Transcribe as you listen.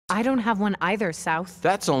I don't have one either, South.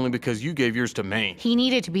 That's only because you gave yours to Maine. He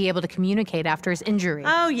needed to be able to communicate after his injury.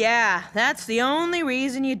 Oh yeah, that's the only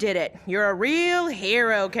reason you did it. You're a real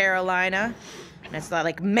hero, Carolina. And it's not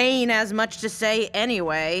like Maine has much to say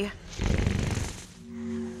anyway.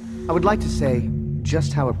 I would like to say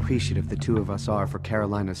just how appreciative the two of us are for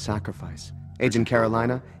Carolina's sacrifice. Agent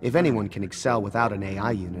Carolina, if anyone can excel without an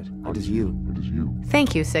AI unit, it is you.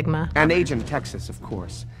 Thank you, Sigma. And Agent Texas, of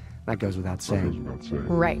course. That goes without saying.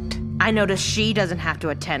 Right. I noticed she doesn't have to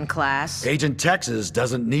attend class. Agent Texas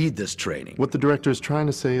doesn't need this training. What the director is trying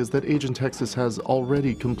to say is that Agent Texas has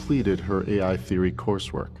already completed her AI theory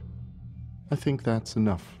coursework. I think that's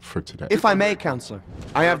enough for today. If I may, Counselor,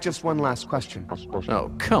 I have just one last question.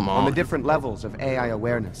 Oh, come On the on. different levels of AI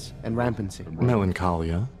awareness and rampancy.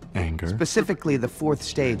 Melancholia, anger, Specifically the fourth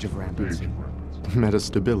stage of rampancy.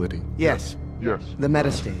 metastability. Yes. The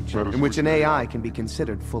meta stage, in which an AI can be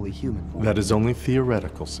considered fully human. That is only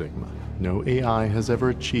theoretical, Sigma. No AI has ever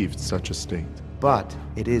achieved such a state. But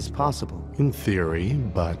it is possible. In theory,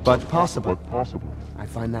 but Possible. I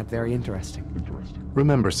find that very interesting.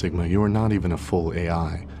 remember, Sigma, you are not even a full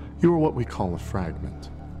AI. You are what we call a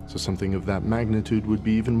fragment. So something of that magnitude would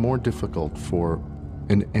be even more difficult for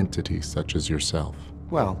an entity such as yourself.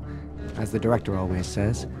 Well, as the director always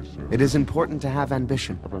says, it is important to have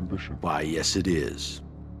ambition. Why, yes it is.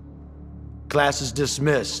 Class is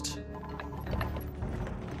dismissed.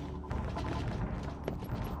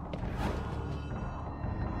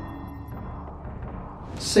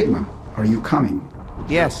 Sigma, are you coming?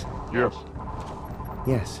 Yes.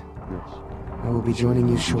 Yes. I will be joining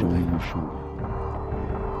you shortly.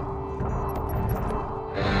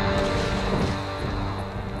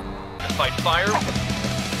 Fight fire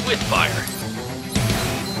with fire.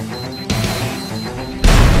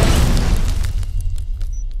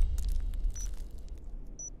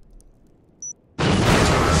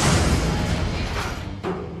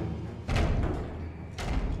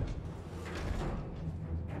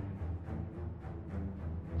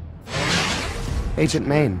 Agent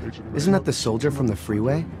Maine, isn't that the soldier from the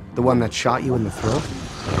freeway? The one that shot you in the throat?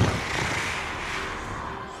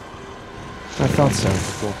 I thought so.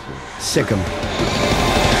 Sick 'em.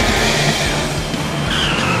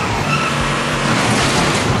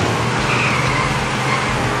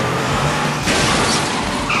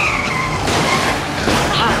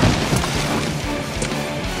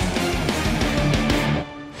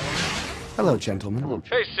 Hello, gentlemen.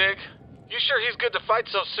 Hey, Sig. You sure he's good to fight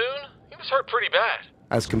so soon? He was hurt pretty bad.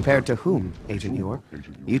 As compared to whom, Agent Yor?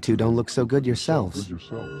 You two don't look so good yourselves.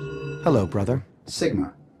 Hello, brother.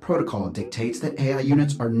 Sigma, protocol dictates that AI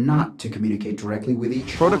units are not to communicate directly with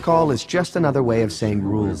each Protocol is just another way of saying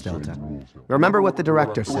rules, Delta. Remember what the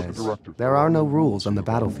director says. There are no rules on the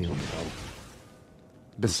battlefield.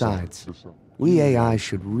 Besides, we AI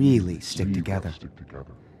should really stick together.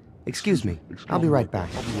 Excuse me, I'll be right back.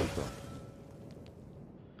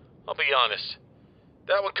 I'll be honest.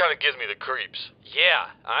 That one kind of gives me the creeps. Yeah,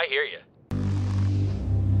 I hear you.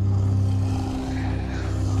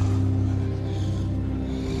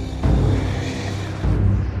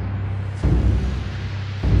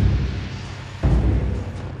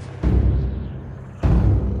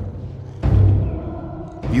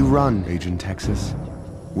 You run, Agent Texas.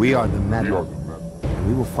 We are the Meta, and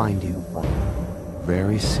we will find you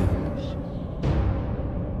very soon.